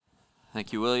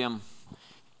Thank you, William.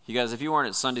 You guys, if you weren't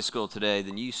at Sunday school today,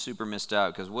 then you super missed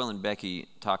out because Will and Becky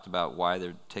talked about why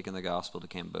they're taking the gospel to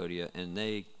Cambodia, and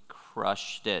they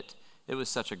crushed it. It was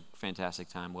such a fantastic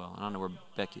time, Will. I don't know where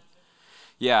Becky...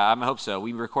 Yeah, I hope so.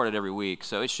 We record it every week,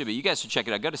 so it should be. You guys should check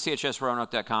it out. Go to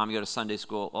chsroanoke.com. You go to Sunday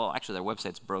school. Oh, actually, their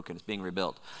website's broken. It's being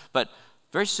rebuilt. But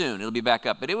very soon, it'll be back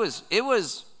up. But it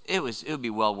would be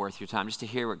well worth your time just to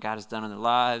hear what God has done in their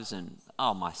lives. And,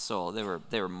 oh, my soul, they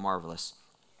were marvelous.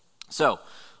 So,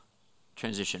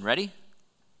 transition. Ready?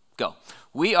 Go.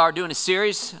 We are doing a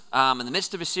series, in the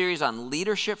midst of a series on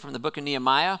leadership from the book of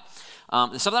Nehemiah.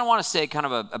 There's something I want to say, kind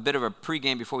of a bit of a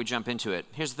pregame before we jump into it.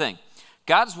 Here's the thing.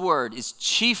 God's word is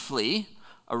chiefly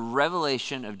a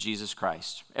revelation of Jesus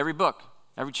Christ. Every book,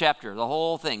 every chapter, the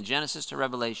whole thing, Genesis to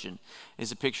Revelation,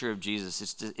 is a picture of Jesus.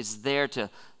 It's there to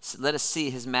let us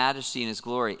see his majesty and his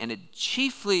glory. And it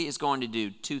chiefly is going to do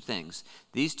two things.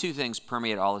 These two things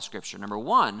permeate all of Scripture. Number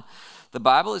one, the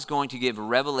Bible is going to give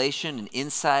revelation and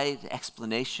insight,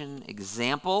 explanation,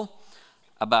 example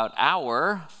about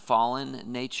our fallen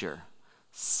nature.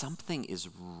 Something is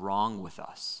wrong with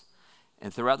us.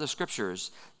 And throughout the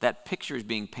Scriptures, that picture is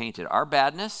being painted. Our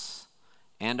badness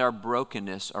and our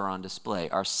brokenness are on display.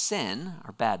 Our sin,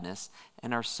 our badness,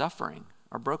 and our suffering,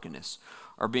 our brokenness,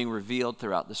 are being revealed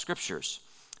throughout the Scriptures.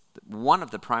 One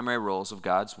of the primary roles of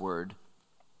God's Word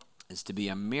is to be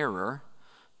a mirror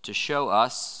to show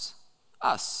us,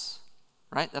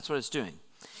 right? That's what it's doing.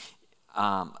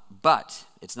 But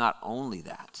it's not only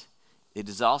that. It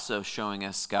is also showing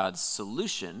us God's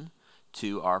solution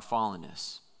to our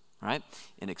fallenness. Right?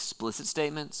 In explicit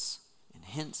statements, in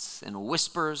hints, in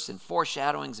whispers, in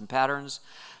foreshadowings, and patterns,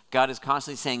 God is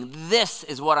constantly saying, this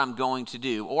is what I'm going to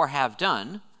do or have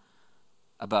done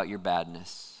about your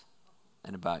badness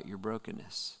and about your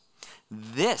brokenness.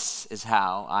 This is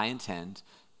how I intend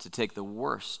to take the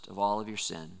worst of all of your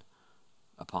sin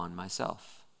upon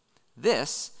myself.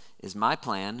 This is my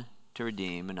plan to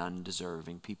redeem an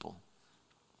undeserving people.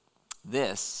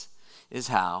 This is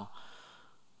how,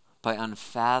 by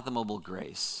unfathomable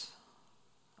grace,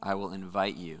 I will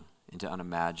invite you into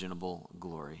unimaginable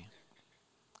glory.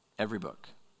 Every book,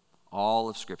 all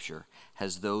of Scripture,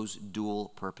 has those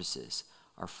dual purposes.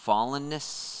 Our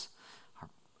fallenness,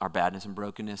 our badness and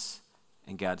brokenness,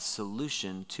 and God's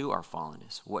solution to our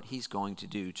fallenness, what he's going to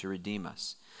do to redeem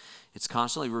us. It's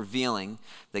constantly revealing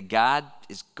that God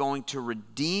is going to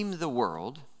redeem the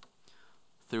world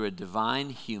through a divine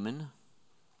human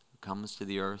who comes to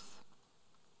the earth,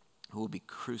 who will be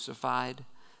crucified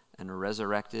and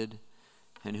resurrected,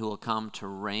 and who will come to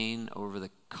reign over the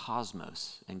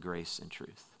cosmos in grace and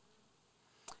truth.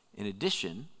 In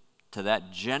addition to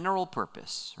that general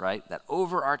purpose, right, that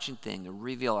overarching thing to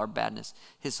reveal our badness,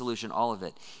 his solution, all of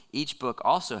it, each book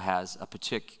also has a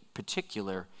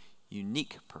particular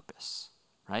unique purpose,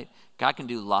 right? God can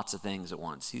do lots of things at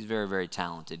once. He's very, very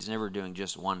talented. He's never doing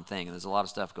just one thing, and there's a lot of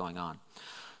stuff going on.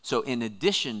 So in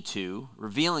addition to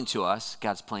revealing to us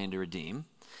God's plan to redeem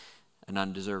an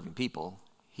undeserving people,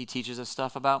 he teaches us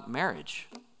stuff about marriage,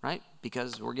 right?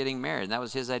 Because we're getting married, and that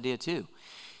was his idea too.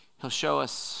 He'll show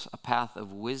us a path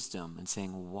of wisdom and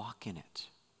saying, walk in it,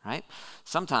 right?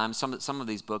 Sometimes some of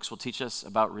these books will teach us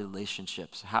about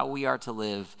relationships, how we are to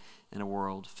live in a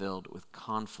world filled with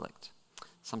conflict.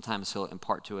 Sometimes he'll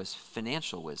impart to us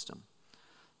financial wisdom.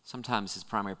 Sometimes his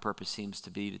primary purpose seems to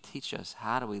be to teach us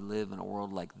how do we live in a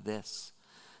world like this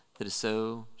that is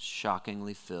so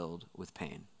shockingly filled with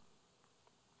pain.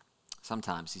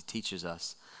 Sometimes he teaches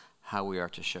us how we are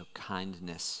to show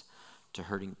kindness to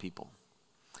hurting people.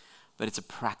 But it's a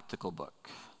practical book,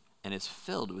 and it's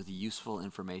filled with useful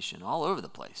information all over the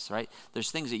place, right?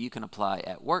 There's things that you can apply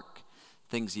at work,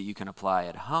 things that you can apply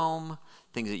at home,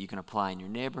 things that you can apply in your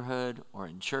neighborhood or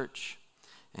in church.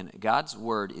 And God's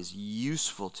word is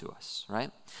useful to us,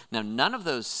 right? Now, none of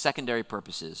those secondary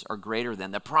purposes are greater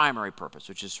than the primary purpose,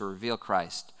 which is to reveal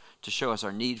Christ, to show us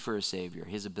our need for a Savior,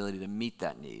 his ability to meet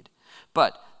that need.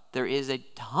 But there is a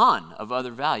ton of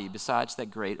other value besides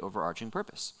that great overarching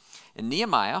purpose. And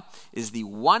Nehemiah is the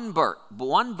one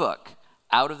book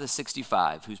out of the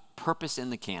 65 whose purpose in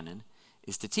the canon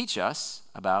is to teach us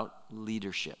about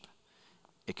leadership.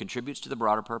 It contributes to the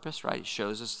broader purpose, right? It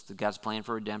shows us God's plan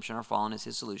for redemption, our fallenness,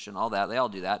 his solution, all that. They all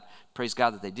do that. Praise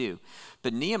God that they do.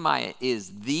 But Nehemiah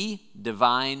is the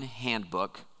divine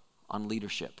handbook on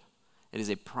leadership. It is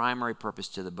a primary purpose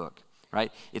to the book,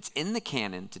 right? It's in the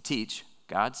canon to teach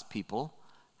God's people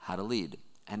how to lead.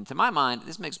 And to my mind,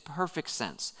 this makes perfect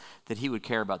sense that he would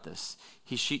care about this.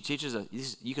 He teaches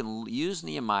us, you can use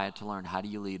Nehemiah to learn how do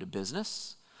you lead a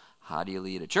business, how do you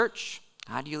lead a church,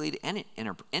 how do you lead any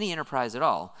enterprise at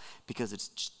all, because it's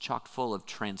chock full of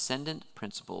transcendent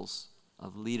principles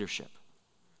of leadership.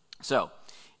 So,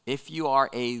 if you are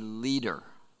a leader,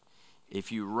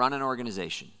 if you run an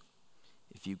organization,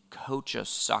 if you coach a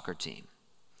soccer team,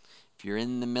 if you're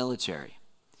in the military,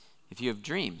 if you have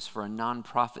dreams for a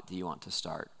nonprofit that you want to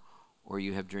start, or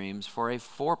you have dreams for a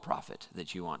for-profit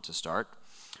that you want to start,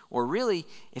 or really,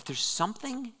 if there's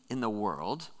something in the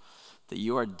world that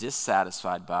you are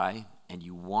dissatisfied by and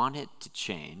you want it to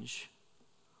change,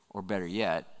 or better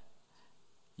yet,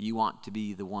 you want to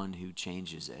be the one who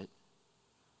changes it,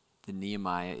 then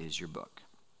Nehemiah is your book.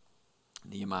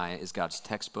 Nehemiah is God's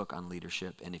textbook on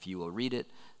leadership, and if you will read it,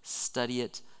 study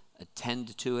it,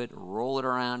 attend to it, roll it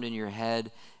around in your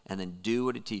head, and then do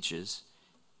what it teaches,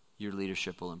 your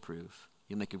leadership will improve.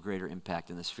 You'll make a greater impact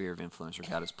in the sphere of influence where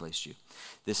God has placed you.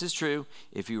 This is true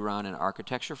if you run an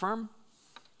architecture firm.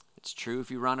 It's true if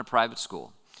you run a private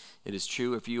school. It is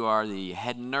true if you are the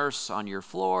head nurse on your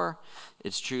floor.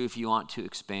 It's true if you want to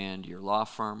expand your law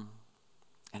firm.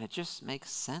 And it just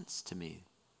makes sense to me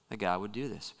that God would do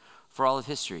this. For all of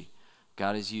history,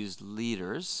 God has used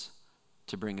leaders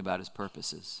to bring about his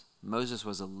purposes. Moses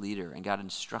was a leader, and God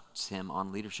instructs him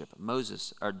on leadership.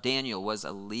 Daniel was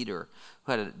a leader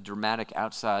who had a dramatic,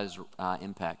 outsized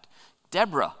impact.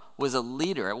 Deborah was a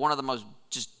leader at one of the most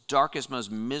just darkest,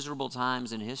 most miserable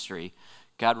times in history.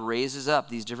 God raises up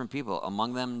these different people,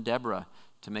 among them Deborah,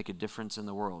 to make a difference in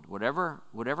the world.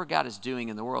 Whatever God is doing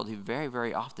in the world, he very,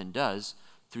 very often does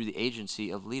through the agency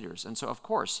of leaders. And so, of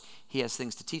course, he has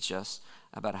things to teach us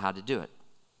about how to do it.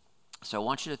 So I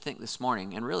want you to think this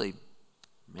morning, and really,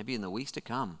 maybe in the weeks to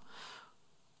come,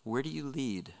 where do you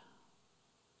lead?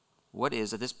 What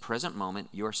is, at this present moment,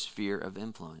 your sphere of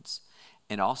influence?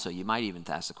 And also, you might even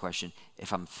ask the question,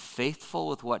 if I'm faithful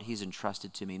with what he's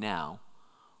entrusted to me now,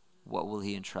 what will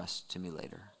he entrust to me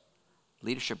later?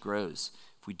 Leadership grows.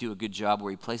 If we do a good job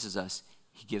where he places us,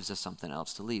 he gives us something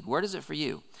else to lead. Where does it for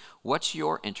you? What's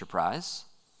your enterprise?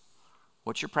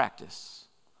 What's your practice?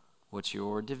 What's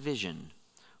your division?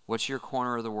 What's your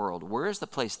corner of the world? Where is the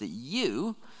place that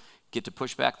you get to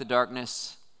push back the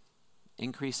darkness,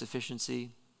 increase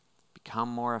efficiency, become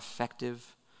more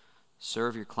effective,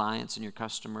 serve your clients and your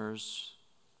customers,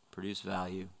 produce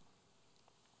value?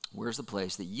 Where's the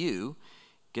place that you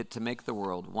get to make the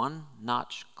world one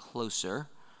notch closer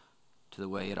to the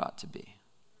way it ought to be?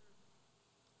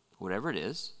 Whatever it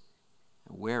is,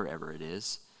 wherever it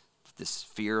is, this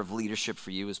sphere of leadership for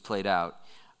you is played out,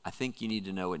 I think you need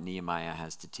to know what Nehemiah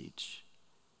has to teach.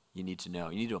 You need to know.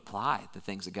 You need to apply the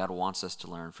things that God wants us to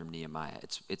learn from Nehemiah.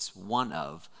 It's one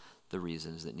of the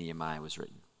reasons that Nehemiah was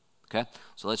written. Okay?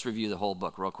 So let's review the whole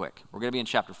book real quick. We're going to be in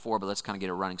chapter 4, but let's kind of get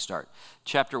a running start.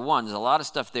 Chapter 1, there's a lot of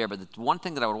stuff there, but the one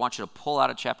thing that I would want you to pull out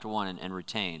of chapter 1 and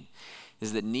retain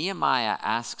is that Nehemiah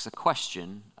asks a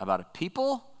question about a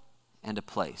people and a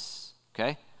place.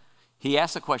 Okay? He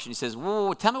asks a question. He says,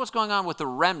 well, tell me what's going on with the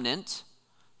remnant,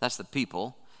 that's the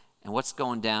people, and what's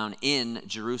going down in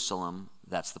Jerusalem,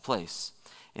 that's the place.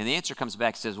 And the answer comes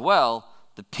back and says, well,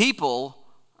 the people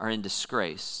are in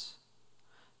disgrace.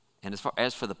 And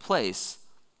as for the place,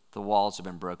 the walls have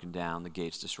been broken down, the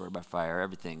gates destroyed by fire,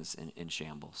 everything's in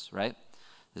shambles, right?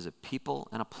 There's a people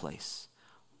and a place.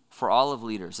 For all of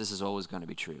leaders, this is always going to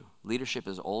be true. Leadership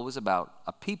is always about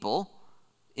a people,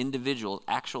 individual,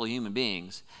 actual human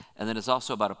beings, and then it's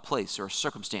also about a place or a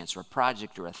circumstance or a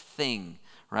project or a thing,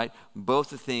 right?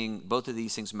 Both of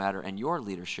these things matter, and your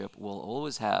leadership will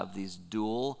always have these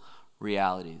dual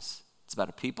realities. It's about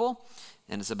a people,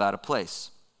 and it's about a place.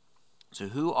 So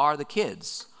who are the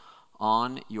kids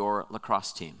on your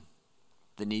lacrosse team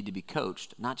that need to be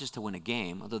coached, not just to win a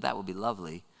game, although that would be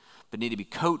lovely, but need to be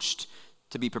coached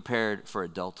to be prepared for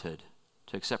adulthood,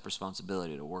 to accept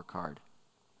responsibility, to work hard?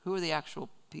 Who are the actual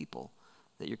people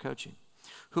that you're coaching?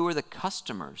 Who are the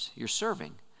customers you're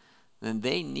serving? Then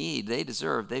they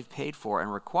deserve, they've paid for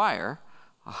and require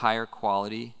a higher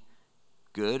quality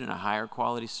good and a higher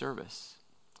quality service.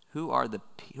 Who are the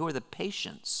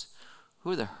patients?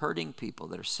 Who are the hurting people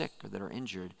that are sick or that are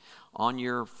injured on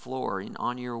your floor and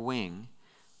on your wing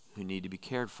who need to be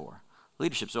cared for?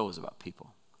 Leadership's always about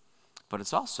people, but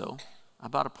it's also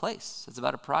about a place. It's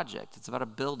about a project. It's about a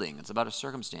building. It's about a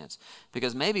circumstance.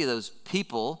 Because maybe those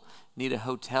people need a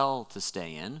hotel to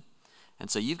stay in. And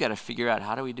so you've got to figure out,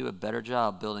 how do we do a better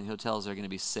job building hotels that are going to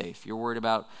be safe? You're worried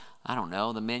about, I don't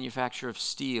know, the manufacture of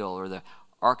steel or the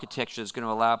architecture that's going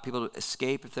to allow people to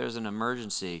escape if there's an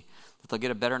emergency, that they'll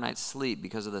get a better night's sleep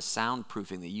because of the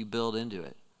soundproofing that you build into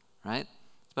it, right?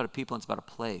 It's about a people and it's about a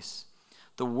place.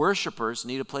 The worshipers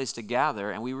need a place to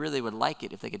gather, and we really would like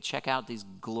it if they could check out these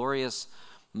glorious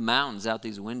mountains out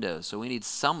these windows. So we need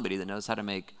somebody that knows how to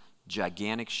make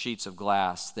gigantic sheets of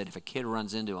glass that if a kid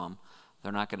runs into them,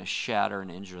 they're not going to shatter and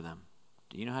injure them.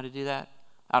 Do you know how to do that?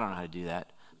 I don't know how to do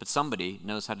that. But somebody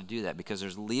knows how to do that because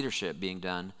there's leadership being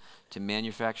done to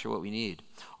manufacture what we need.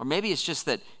 Or maybe it's just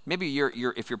that maybe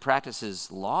if your practice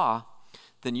is law,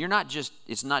 then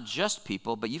it's not just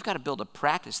people, but you've got to build a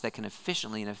practice that can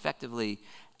efficiently and effectively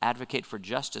advocate for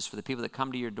justice for the people that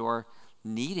come to your door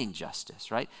needing justice,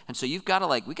 right? And so we got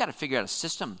to figure out a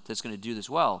system that's going to do this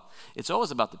well. It's always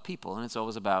about the people, and it's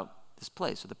always about this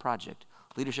place or the project.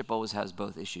 Leadership always has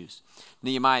both issues.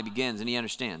 Nehemiah begins, and he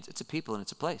understands it's a people and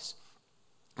it's a place.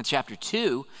 In chapter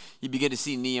 2, you begin to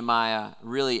see Nehemiah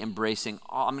really embracing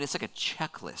it's like a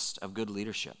checklist of good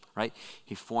leadership, right?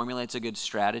 He formulates a good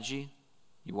strategy.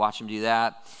 You watch him do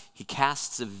that. He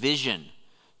casts a vision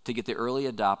to get the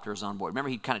early adopters on board. Remember,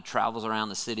 he kind of travels around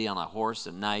the city on a horse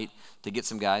at night to get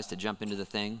some guys to jump into the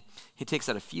thing. He takes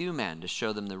out a few men to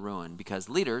show them the ruin because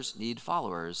leaders need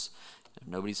followers. If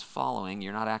nobody's following,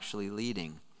 you're not actually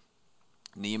leading.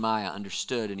 Nehemiah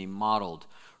understood and he modeled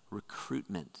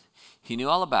recruitment. He knew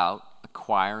all about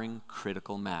acquiring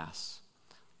critical mass.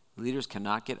 Leaders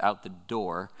cannot get out the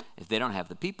door if they don't have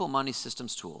the people, money,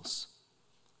 systems, tools.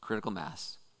 Critical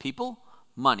mass. People,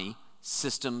 money,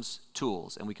 systems,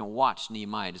 tools. And we can watch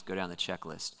Nehemiah just go down the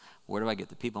checklist. Where do I get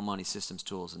the people, money, systems,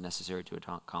 tools necessary to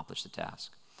accomplish the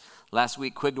task? Last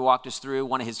week, Quig walked us through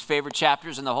one of his favorite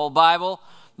chapters in the whole Bible,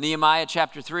 Nehemiah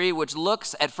chapter 3, which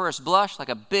looks at first blush like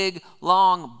a big,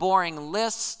 long, boring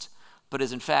list, but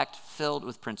is in fact filled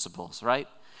with principles, right?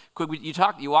 Quig,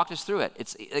 you walked us through it.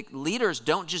 It's like leaders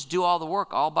don't just do all the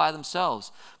work all by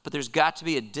themselves, but there's got to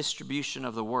be a distribution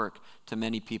of the work to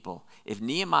many people. If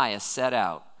Nehemiah set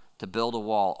out to build a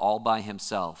wall all by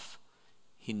himself,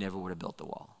 he never would have built the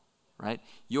wall, right?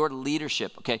 Your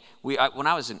leadership, okay, when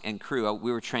I was in Crew,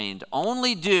 we were trained,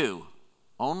 only do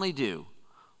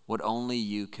what only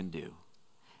you can do.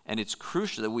 And it's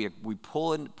crucial that we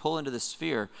pull into the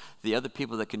sphere the other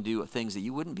people that can do things that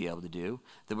you wouldn't be able to do,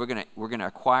 that we're gonna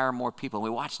acquire more people. And we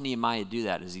watch Nehemiah do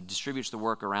that as he distributes the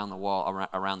work around the wall,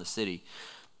 around the city.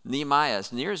 Nehemiah,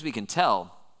 as near as we can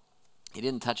tell, he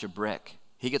didn't touch a brick.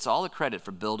 He gets all the credit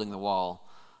for building the wall,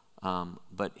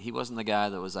 but he wasn't the guy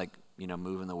that was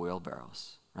moving the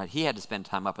wheelbarrows, right? He had to spend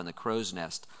time up in the crow's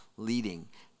nest, leading,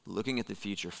 looking at the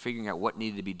future, figuring out what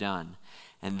needed to be done.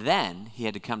 And then he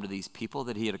had to come to these people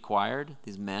that he had acquired,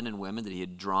 these men and women that he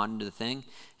had drawn into the thing,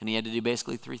 and he had to do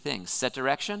basically three things: set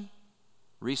direction,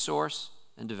 resource,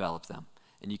 and develop them.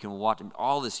 And you can watch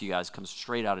all this, you guys, comes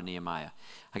straight out of Nehemiah.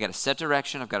 I got to set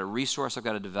direction, I've got a resource, I've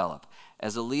got to develop.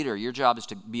 As a leader, your job is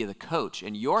to be the coach,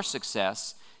 and your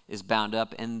success is bound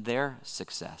up in their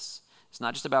success. It's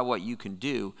not just about what you can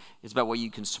do, it's about what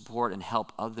you can support and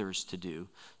help others to do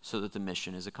so that the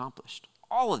mission is accomplished.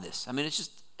 All of this,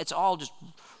 it's all just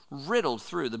riddled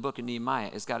through the book of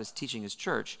Nehemiah as God is teaching his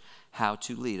church how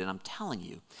to lead. And I'm telling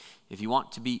you, if you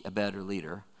want to be a better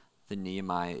leader, then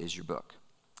Nehemiah is your book.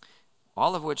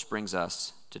 All of which brings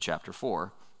us to chapter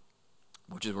 4,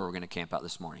 which is where we're going to camp out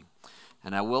this morning.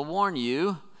 And I will warn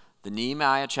you, the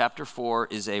Nehemiah chapter 4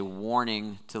 is a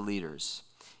warning to leaders.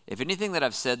 If anything that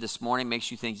I've said this morning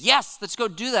makes you think, yes, let's go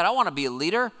do that, I want to be a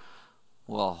leader,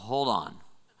 well, hold on.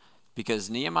 Because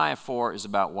Nehemiah 4 is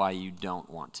about why you don't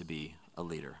want to be a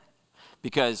leader.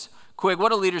 Because, Quig,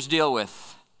 what do leaders deal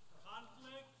with?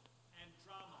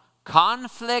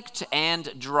 Conflict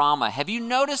and drama. Have you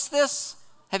noticed this?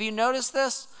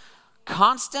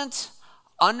 Constant,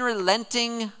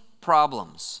 unrelenting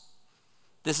problems.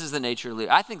 This is the nature of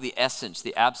leadership. I think the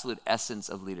absolute essence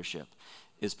of leadership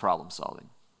is problem solving.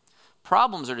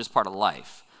 Problems are just part of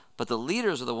life. But the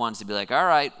leaders are the ones to be like, all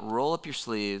right, roll up your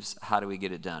sleeves. How do we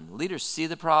get it done? Leaders see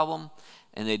the problem,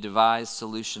 and they devise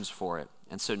solutions for it.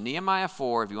 And so Nehemiah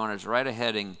 4, if you want to write a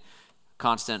heading,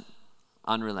 constant,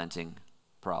 unrelenting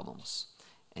problems.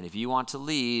 And if you want to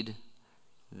lead,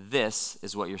 this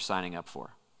is what you're signing up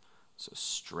for. So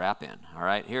strap in, all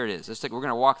right? Here it is. We're going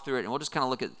to walk through it, and we'll just kind of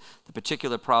look at the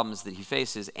particular problems that he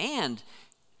faces and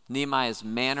Nehemiah's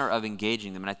manner of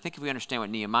engaging them. And I think if we understand what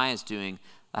Nehemiah is doing,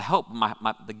 I hope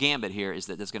the gambit here is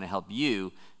that that's going to help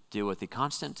you deal with the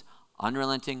constant,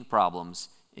 unrelenting problems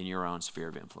in your own sphere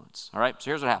of influence. All right,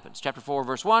 so here's what happens. Chapter 4,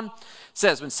 verse 1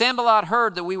 says, when Sanballat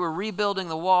heard that we were rebuilding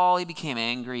the wall, he became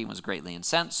angry and was greatly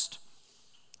incensed.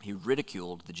 He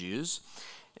ridiculed the Jews.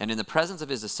 And in the presence of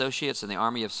his associates in the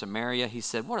army of Samaria, he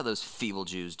said, what are those feeble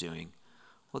Jews doing?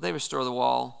 Will they restore the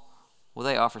wall? Will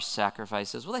they offer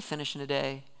sacrifices? Will they finish in a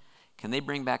day? Can they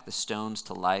bring back the stones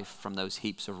to life from those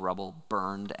heaps of rubble,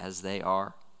 burned as they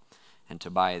are? And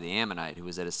Tobiah the Ammonite, who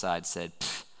was at his side, said,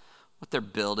 what they're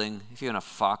building, if even a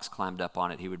fox climbed up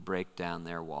on it, he would break down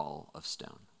their wall of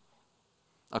stone.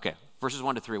 Okay, verses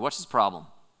 1 to 3. What's his problem?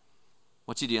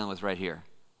 What's he dealing with right here?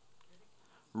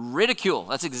 Ridicule.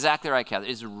 That's exactly right, Kathy.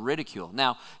 It's ridicule.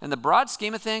 Now, in the broad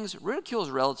scheme of things, ridicule is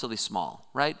relatively small,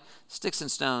 right? Sticks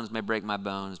and stones may break my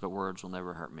bones, but words will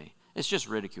never hurt me. It's just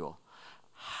ridicule.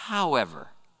 However,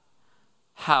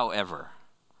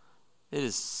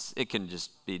 it can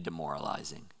just be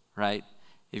demoralizing, right?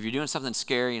 If you're doing something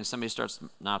scary and somebody starts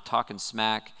now talking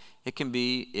smack,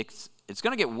 it's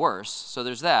going to get worse, so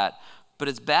there's that, but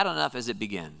it's bad enough as it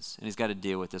begins, and he's got to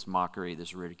deal with this mockery,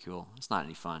 this ridicule. It's not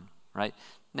any fun, right?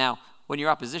 Now, when your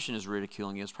opposition is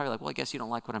ridiculing you, it's probably like, well, I guess you don't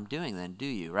like what I'm doing then, do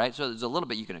you, right? So there's a little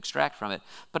bit you can extract from it,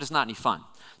 but it's not any fun.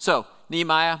 So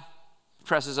Nehemiah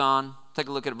presses on. Take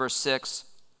a look at verse 6.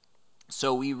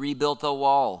 So we rebuilt the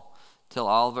wall till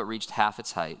all of it reached half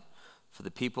its height, for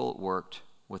the people worked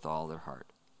with all their heart.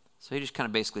 So he just kind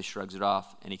of basically shrugs it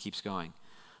off, and he keeps going.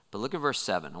 But look at verse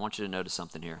 7. I want you to notice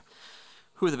something here.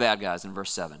 Who are the bad guys in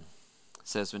verse 7? It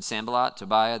says, when Sanballat,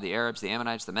 Tobiah, the Arabs, the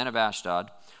Ammonites, the men of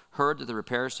Ashdod heard that the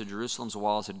repairs to Jerusalem's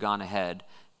walls had gone ahead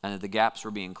and that the gaps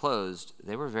were being closed,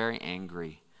 they were very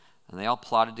angry. And they all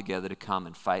plotted together to come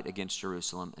and fight against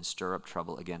Jerusalem and stir up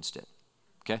trouble against it.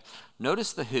 Okay?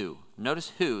 Notice the who.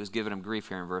 Notice who is giving them grief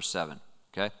here in verse 7.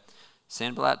 Okay?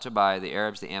 Sanballat, Tobiah, the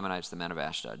Arabs, the Ammonites, the men of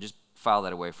Ashdod. Just file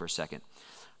that away for a second.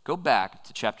 Go back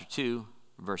to chapter 2,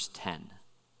 verse 10.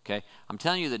 Okay? I'm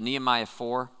telling you that Nehemiah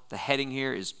 4, the heading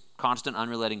here is constant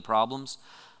unrelenting problems,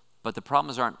 but the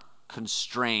problems aren't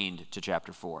constrained to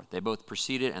chapter 4. They both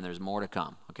preceded, and there's more to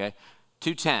come. Okay?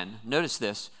 2:10, notice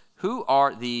this. Who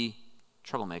are the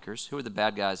troublemakers? Who are the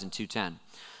bad guys in 2:10?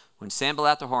 When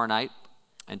Sanballat the Horonite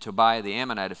and Tobiah the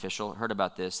Ammonite official heard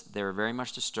about this, they were very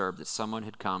much disturbed that someone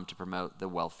had come to promote the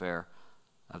welfare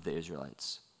of the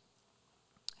Israelites.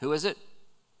 Who is it?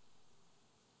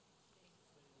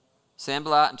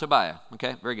 Sanballat and Tobiah.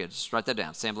 Okay, very good. Just write that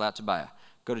down. Sanballat, Tobiah.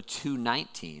 Go to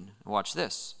 2:19 and watch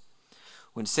this.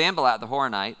 When Sanballat the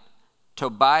Horonite,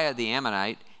 Tobiah the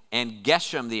Ammonite, and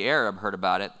Geshem the Arab heard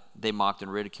about it, they mocked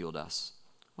and ridiculed us.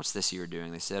 What's this you're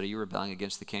doing? They said, are you rebelling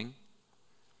against the king?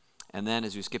 And then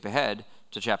as we skip ahead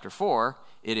to chapter 4,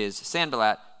 it is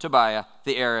Sanballat, Tobiah,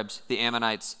 the Arabs, the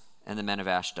Ammonites, and the men of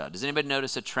Ashdod. Does anybody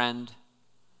notice a trend?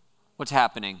 What's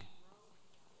happening?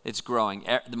 It's growing.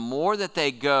 The more that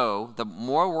they go, the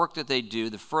more work that they do,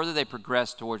 the further they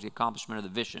progress towards the accomplishment of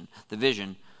the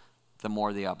vision, the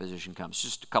more the opposition comes. It's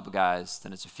just a couple guys,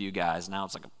 then it's a few guys. Now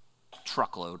it's like a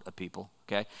truckload of people,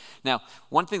 okay? Now,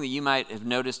 one thing that you might have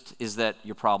noticed is that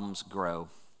your problems grow.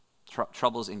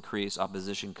 Troubles increase,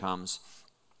 opposition comes.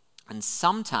 And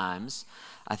sometimes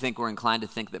I think we're inclined to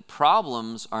think that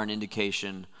problems are an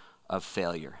indication of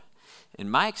failure. In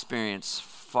my experience,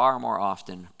 far more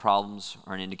often, problems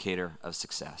are an indicator of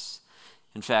success.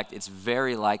 In fact, it's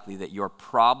very likely that your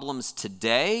problems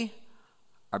today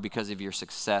are because of your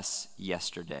success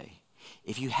yesterday.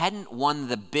 If you hadn't won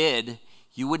the bid,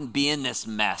 you wouldn't be in this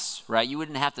mess, right? You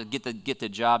wouldn't have to get the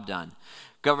job done.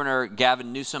 Governor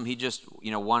Gavin Newsom, he just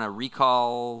won a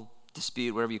recall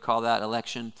dispute, whatever you call that,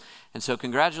 election. And so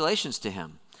congratulations to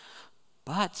him.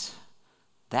 But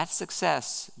that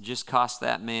success just cost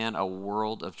that man a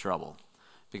world of trouble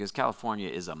because California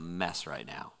is a mess right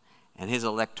now. And his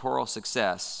electoral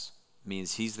success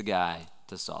means he's the guy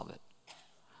to solve it.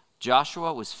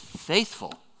 Joshua was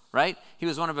faithful, right? He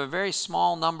was one of a very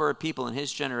small number of people in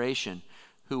his generation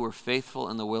who were faithful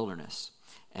in the wilderness.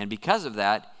 And because of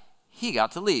that, he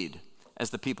got to lead as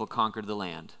the people conquered the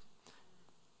land.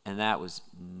 And that was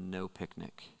no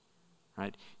picnic,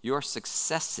 right? Your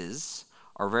successes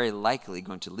are very likely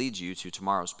going to lead you to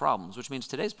tomorrow's problems, which means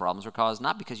today's problems are caused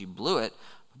not because you blew it,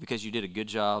 but because you did a good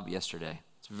job yesterday.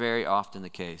 It's very often the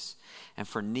case. And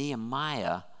for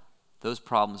Nehemiah, those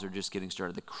problems are just getting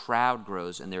started. The crowd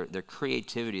grows, and their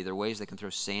creativity, their ways they can throw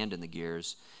sand in the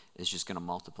gears is just going to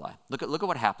multiply. Look at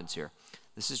what happens here.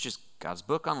 This is just God's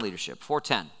book on leadership.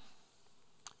 4:10.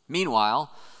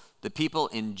 Meanwhile, the people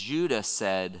in Judah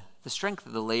said, the strength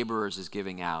of the laborers is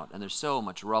giving out, and there's so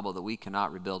much rubble that we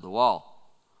cannot rebuild the wall.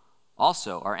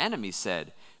 Also, our enemies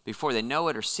said, before they know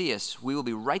it or see us, we will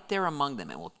be right there among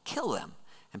them, and we'll kill them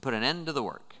and put an end to the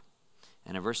work.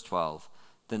 And in verse 12,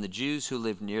 then the Jews who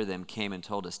lived near them came and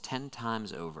told us 10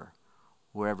 times over,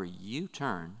 wherever you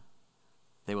turn,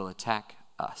 they will attack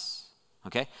us.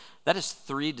 Okay? That is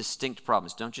 3 distinct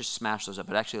problems. Don't just smash those up,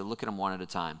 but actually look at them one at a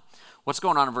time. What's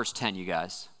going on in verse 10, you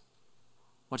guys?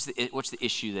 What's the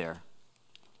issue there?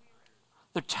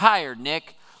 They're tired,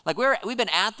 Nick. Like we've been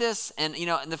at this, and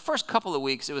in the first couple of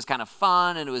weeks, it was kind of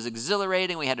fun, and it was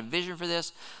exhilarating. We had a vision for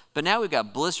this. But now we've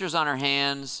got blisters on our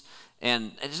hands,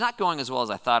 and it's not going as well as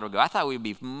I thought it would go. I thought we'd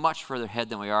be much further ahead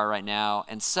than we are right now,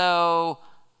 and so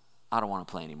I don't want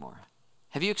to play anymore.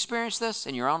 Have you experienced this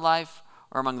in your own life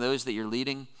or among those that you're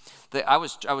leading? I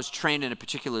was trained in a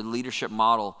particular leadership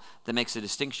model that makes a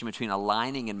distinction between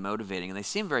aligning and motivating, and they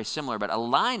seem very similar, but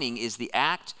aligning is the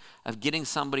act of getting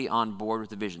somebody on board with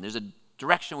the vision. There's a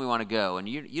direction we want to go, and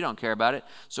you don't care about it,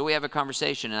 so we have a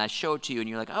conversation, and I show it to you, and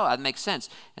you're like, oh, that makes sense,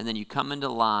 and then you come into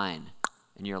line,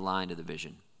 and you're aligned to the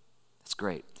vision. That's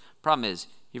great. Problem is,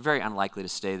 you're very unlikely to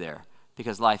stay there,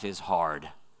 because life is hard.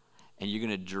 And you're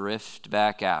going to drift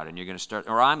back out, and you're going to start,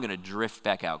 or I'm going to drift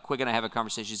back out. Quig and I have a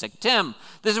conversation. She's like, Tim,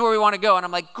 this is where we want to go. And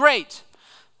I'm like, great.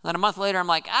 And then a month later, I'm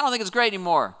like, I don't think it's great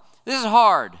anymore. This is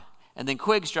hard. And then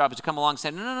Quig's job is to come along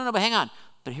saying, no, but hang on.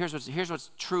 But here's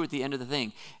what's true at the end of the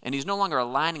thing. And he's no longer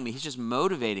aligning me. He's just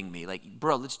motivating me. Like,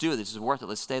 bro, let's do it. This is worth it.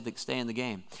 Let's stay in the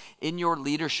game. In your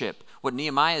leadership, what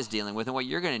Nehemiah is dealing with and what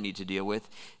you're going to need to deal with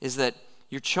is that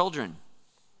your children,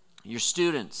 your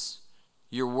students,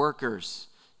 your workers,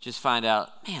 just find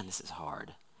out, man, this is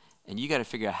hard. And you got to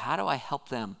figure out, how do I help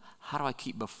them? How do I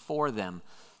keep before them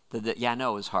that yeah, I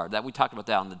know it was hard. That we talked about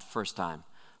that on the first time,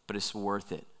 but it's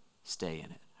worth it. Stay in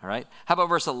it, all right? How about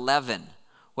verse 11?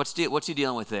 What's he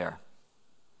dealing with there?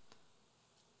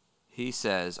 He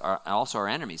says, also our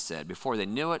enemies said, before they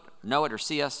know it or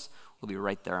see us, we'll be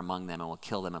right there among them and we'll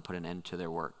kill them and put an end to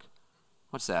their work.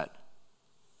 What's that?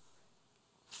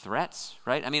 Threats,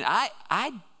 right? I mean,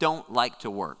 I don't like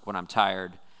to work when I'm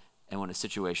tired and when a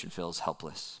situation feels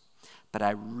helpless. But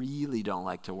I really don't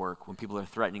like to work when people are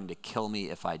threatening to kill me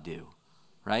if I do,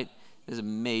 right? There's a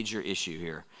major issue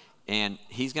here. And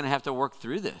he's going to have to work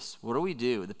through this. What do we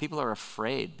do? The people are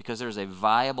afraid because there's a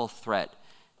viable threat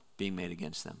being made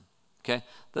against them, okay?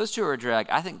 Those two are a drag.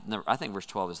 I think verse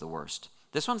 12 is the worst.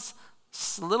 This one's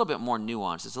a little bit more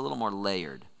nuanced. It's a little more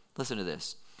layered. Listen to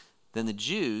this. Then the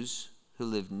Jews who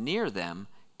lived near them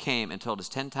came and told us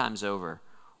 10 times over,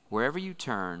 wherever you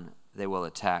turn, they will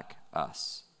attack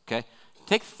us. Okay?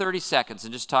 Take 30 seconds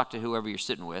and just talk to whoever you're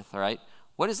sitting with, all right?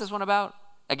 What is this one about?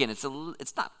 Again, it's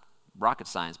not rocket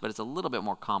science, but it's a little bit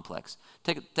more complex.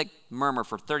 Take murmur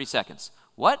for 30 seconds.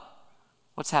 What?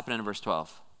 What's happening in verse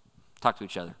 12? Talk to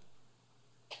each other.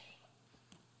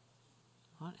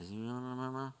 What is he doing in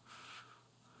murmur?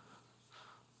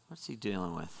 What's he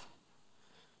dealing with?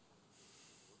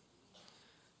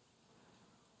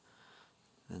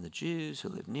 Then the Jews who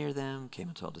lived near them came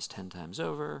and told us 10 times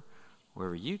over,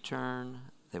 wherever you turn,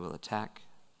 they will attack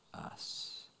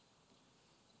us.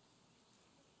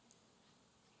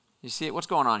 You see it? What's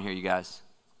going on here, you guys?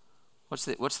 What's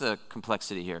the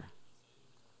complexity here?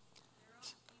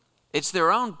 It's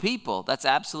their own people. That's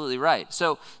absolutely right.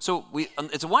 So it's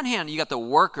on one hand, you got the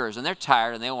workers, and they're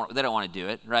tired, and they don't want to do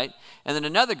it, right? And then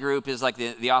another group is like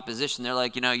the opposition. They're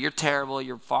like, you're terrible.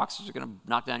 Your foxes are going to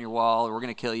knock down your wall, or we're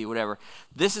going to kill you, whatever.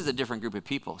 This is a different group of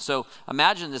people. So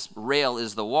imagine this rail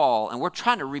is the wall, and we're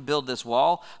trying to rebuild this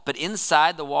wall, but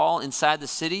inside the wall, inside the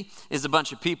city, is a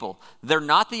bunch of people. They're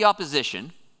not the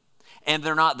opposition, and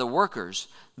they're not the workers.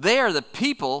 They are the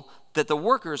people that the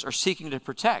workers are seeking to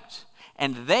protect.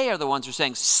 And they are the ones who are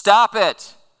saying, stop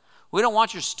it. We don't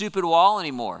want your stupid wall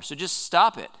anymore, so just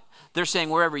stop it. They're saying,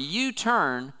 wherever you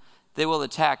turn, they will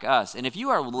attack us. And if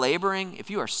you are laboring, if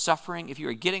you are suffering, if you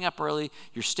are getting up early,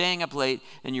 you're staying up late,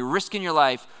 and you're risking your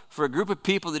life for a group of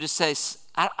people that just say,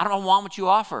 I don't want what you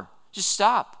offer. Just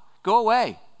stop. Go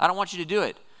away. I don't want you to do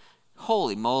it.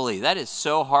 Holy moly, that is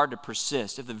so hard to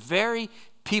persist. If the very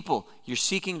people you're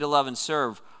seeking to love and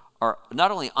serve are not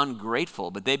only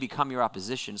ungrateful, but they become your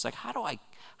opposition. It's like, how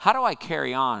do I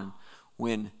carry on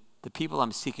when the people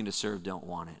I'm seeking to serve don't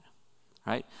want it,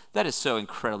 right? That is so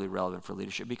incredibly relevant for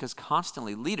leadership, because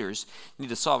constantly leaders need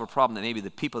to solve a problem that maybe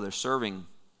the people they're serving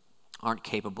aren't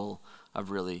capable of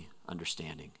really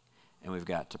understanding, and we've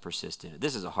got to persist in it.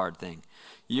 This is a hard thing.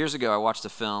 Years ago, I watched a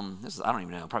film, I don't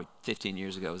even know, probably 15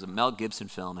 years ago. It was a Mel Gibson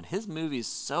film, and his movies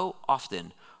so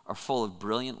often are full of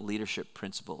brilliant leadership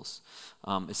principles.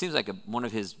 It seems like one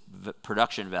of his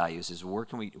production values is where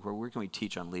can we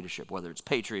teach on leadership, whether it's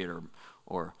Patriot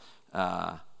or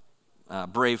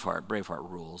Braveheart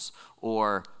rules,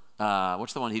 or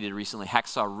what's the one he did recently,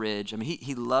 Hacksaw Ridge. I mean,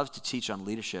 he loves to teach on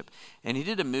leadership, and he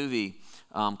did a movie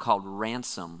called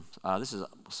Ransom. This is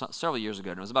several years ago,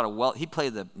 and it was about he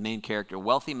played the main character, a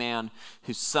wealthy man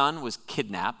whose son was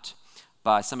kidnapped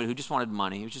by somebody who just wanted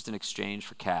money. It was just in exchange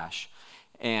for cash.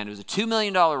 And it was a $2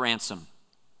 million ransom.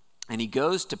 And he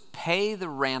goes to pay the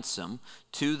ransom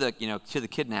to the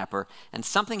kidnapper, and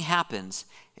something happens,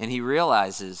 and he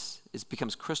realizes, it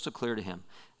becomes crystal clear to him,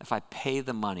 if I pay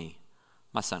the money,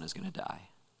 my son is going to die.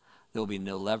 There will be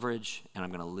no leverage, and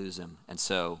I'm going to lose him. And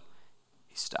so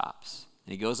he stops.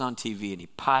 And he goes on TV, and he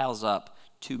piles up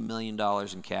 $2 million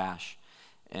in cash,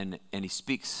 and he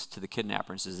speaks to the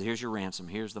kidnapper and says, here's your ransom,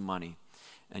 here's the money,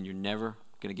 and you're never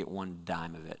going to get one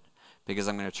dime of it. because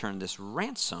I'm going to turn this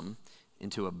ransom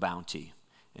into a bounty.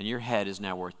 And your head is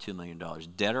now worth $2 million.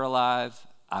 Dead or alive,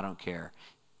 I don't care.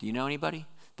 Do you know anybody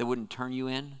that wouldn't turn you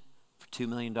in for $2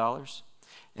 million?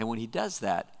 And when he does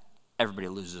that, everybody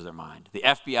loses their mind. The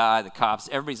FBI, the cops,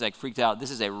 everybody's like freaked out.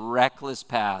 This is a reckless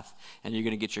path, and you're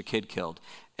going to get your kid killed.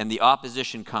 And the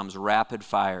opposition comes rapid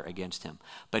fire against him.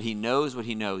 But he knows what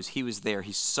he knows. He was there.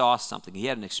 He saw something. He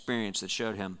had an experience that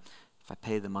showed him, if I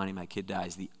pay the money, my kid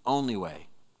dies. The only way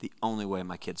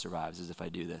my kid survives is if I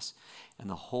do this. And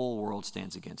the whole world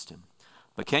stands against him.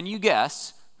 But can you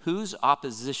guess whose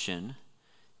opposition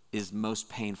is most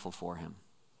painful for him?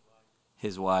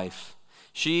 His wife.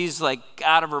 She's like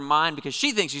out of her mind because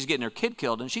she thinks she's getting her kid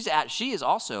killed, and she is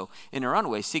also in her own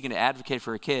way seeking to advocate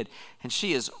for her kid, and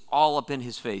she is all up in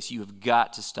his face. You have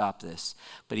got to stop this.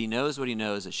 But he knows what he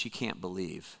knows, that she can't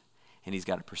believe, and he's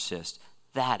got to persist.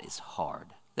 That is hard.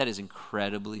 That is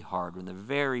incredibly hard when the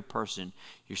very person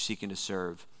you're seeking to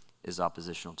serve is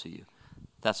oppositional to you.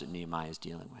 That's what Nehemiah is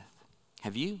dealing with.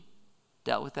 Have you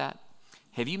dealt with that?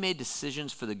 Have you made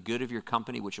decisions for the good of your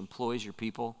company which employs your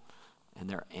people, and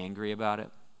they're angry about it?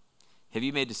 Have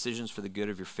you made decisions for the good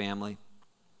of your family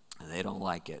and they don't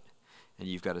like it, and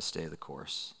you've got to stay the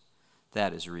course?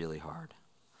 That is really hard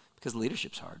because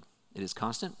leadership's hard. It is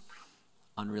constant,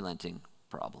 unrelenting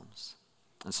problems.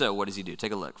 And so what does he do?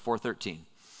 Take a look. 4:13.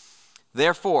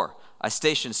 Therefore, I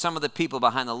stationed some of the people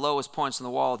behind the lowest points on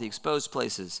the wall at the exposed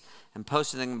places and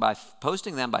posting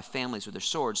them by families with their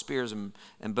swords, spears, and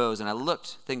bows. And I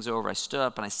looked things over. I stood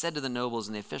up and I said to the nobles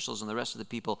and the officials and the rest of the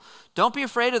people, don't be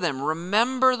afraid of them.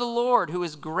 Remember the Lord, who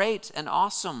is great and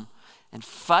awesome, and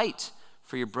fight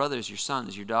for your brothers, your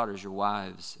sons, your daughters, your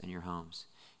wives, and your homes.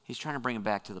 He's trying to bring them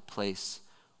back to the place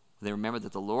where they remember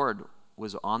that the Lord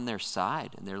was on their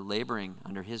side and they're laboring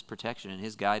under his protection and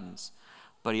his guidance.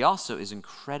 But he also is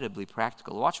incredibly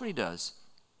practical. Watch what he does.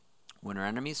 When our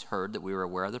enemies heard that we were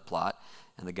aware of their plot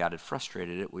and that God had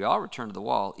frustrated it, we all returned to the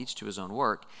wall, each to his own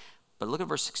work. But look at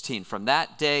verse 16. From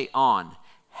that day on,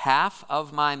 half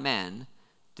of my men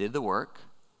did the work,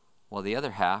 while the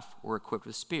other half were equipped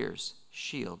with spears,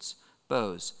 shields,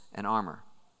 bows, and armor.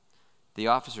 The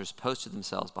officers posted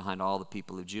themselves behind all the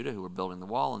people of Judah who were building the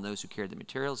wall, and those who carried the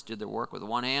materials did their work with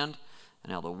one hand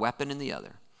and held a weapon in the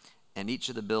other. And each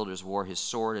of the builders wore his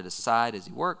sword at his side as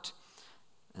he worked,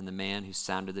 and the man who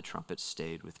sounded the trumpet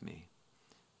stayed with me.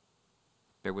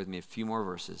 Bear with me a few more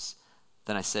verses.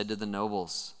 Then I said to the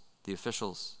nobles, the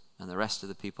officials, and the rest of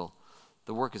the people,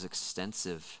 the work is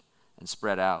extensive and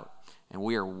spread out, and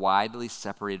we are widely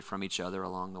separated from each other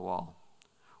along the wall.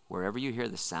 Wherever you hear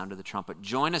the sound of the trumpet,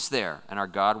 join us there, and our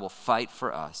God will fight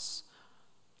for us.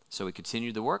 So we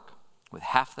continued the work, with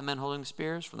half the men holding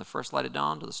spears from the first light of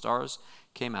dawn till the stars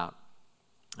came out.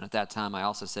 And at that time I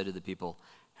also said to the people,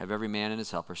 have every man and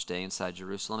his helper stay inside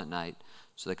Jerusalem at night,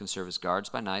 so they can serve as guards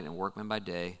by night and workmen by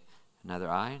day. And neither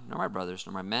I, nor my brothers,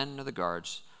 nor my men, nor the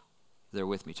guards there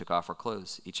with me took off our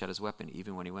clothes. Each had his weapon,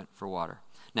 even when he went for water.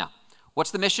 Now,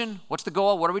 what's the mission? What's the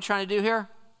goal? What are we trying to do here?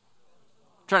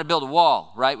 We're trying to build a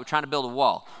wall, right? We're trying to build a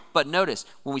wall. But notice,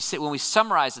 when we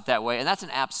summarize it that way, and that's an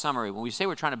apt summary, when we say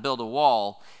we're trying to build a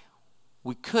wall,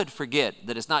 we could forget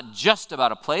that it's not just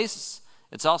about a place,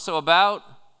 it's also about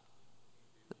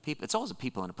the people. It's always a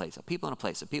people in a place, a people in a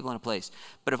place, a people in a place.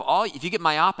 But if you get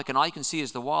myopic and all you can see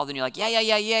is the wall, then you're like,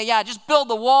 yeah, just build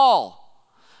the wall.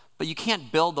 But you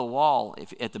can't build the wall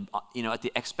at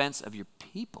the expense of your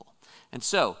people. And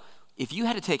so, if you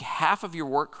had to take half of your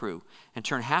work crew and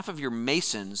turn half of your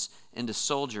masons into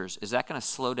soldiers, is that going to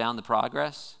slow down the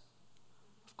progress?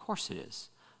 Of course it is.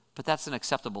 But that's an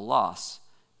acceptable loss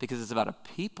because it's about a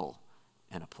people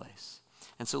in a place.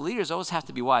 And so leaders always have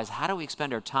to be wise. How do we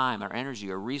expend our time, our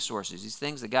energy, our resources, these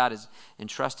things that God has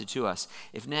entrusted to us?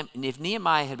 If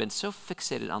Nehemiah had been so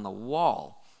fixated on the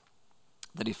wall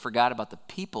that he forgot about the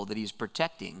people that he's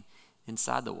protecting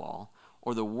inside the wall,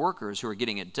 or the workers who are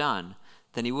getting it done,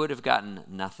 then he would have gotten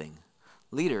nothing.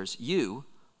 Leaders, you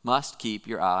must keep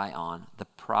your eye on the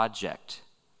project.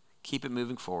 Keep it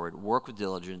moving forward. Work with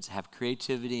diligence. Have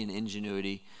creativity and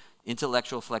ingenuity,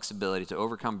 intellectual flexibility to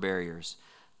overcome barriers.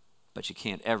 But you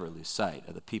can't ever lose sight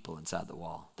of the people inside the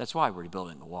wall. That's why we're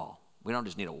rebuilding the wall. We don't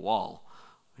just need a wall.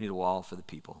 We need a wall for the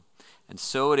people. And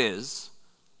so it is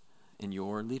in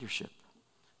your leadership.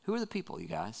 Who are the people, you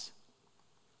guys?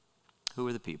 Who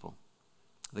are the people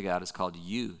that God has called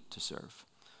you to serve?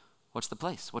 What's the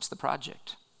place? What's the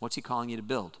project? What's he calling you to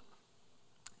build?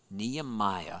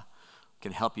 Nehemiah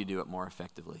can help you do it more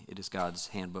effectively. It is God's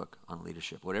handbook on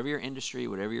leadership. Whatever your industry,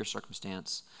 whatever your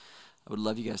circumstance, I would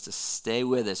love you guys to stay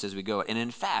with us as we go. And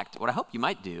in fact, what I hope you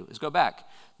might do is go back.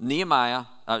 Nehemiah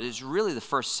is really the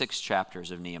first 6 chapters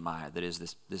of Nehemiah that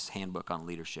is this handbook on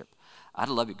leadership. I'd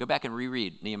love you. Go back and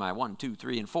reread Nehemiah 1, 2,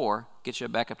 3, and 4. Get you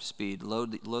back up to speed.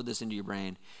 Load this into your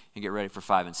brain and get ready for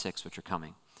 5 and 6, which are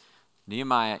coming.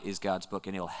 Nehemiah is God's book,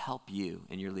 and it'll help you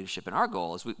in your leadership. And our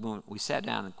goal is when we sat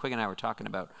down, and Quig and I were talking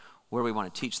about where we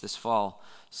want to teach this fall,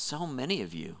 so many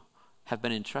of you have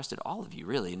been entrusted, all of you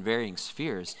really, in varying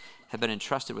spheres, have been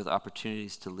entrusted with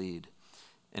opportunities to lead.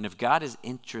 And if God is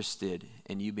interested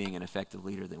in you being an effective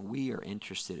leader, then we are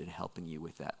interested in helping you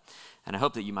with that. And I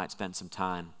hope that you might spend some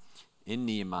time in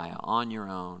Nehemiah on your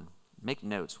own. Make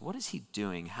notes. What is he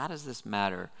doing? How does this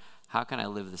matter? How can I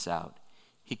live this out?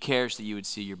 He cares that you would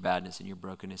see your badness and your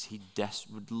brokenness. He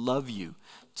would love you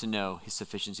to know his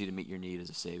sufficiency to meet your need as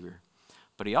a Savior.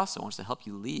 But he also wants to help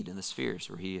you lead in the spheres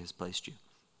where he has placed you.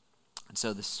 And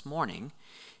so this morning,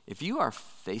 if you are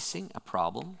facing a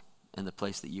problem in the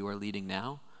place that you are leading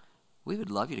now, we would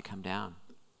love you to come down.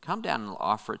 Come down and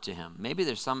offer it to him. Maybe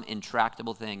there's some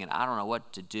intractable thing and I don't know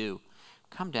what to do.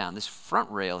 Come down. This front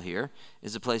rail here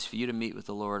is a place for you to meet with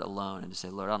the Lord alone and to say,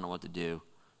 Lord, I don't know what to do.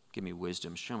 Give me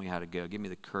wisdom. Show me how to go. Give me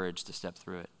the courage to step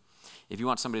through it. If you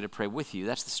want somebody to pray with you,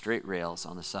 that's the straight rails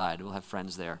on the side. We'll have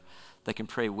friends there that can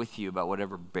pray with you about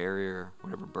whatever barrier,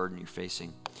 whatever burden you're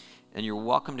facing. And you're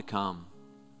welcome to come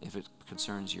if it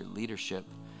concerns your leadership.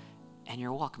 And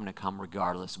you're welcome to come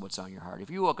regardless of what's on your heart. If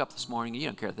you woke up this morning and you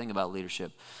don't care a thing about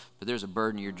leadership, but there's a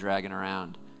burden you're dragging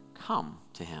around, come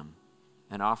to him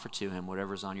and offer to him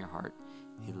whatever's on your heart.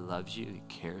 He loves you. He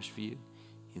cares for you.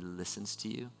 He listens to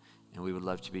you. And we would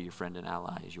love to be your friend and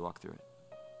ally as you walk through it.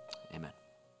 Amen.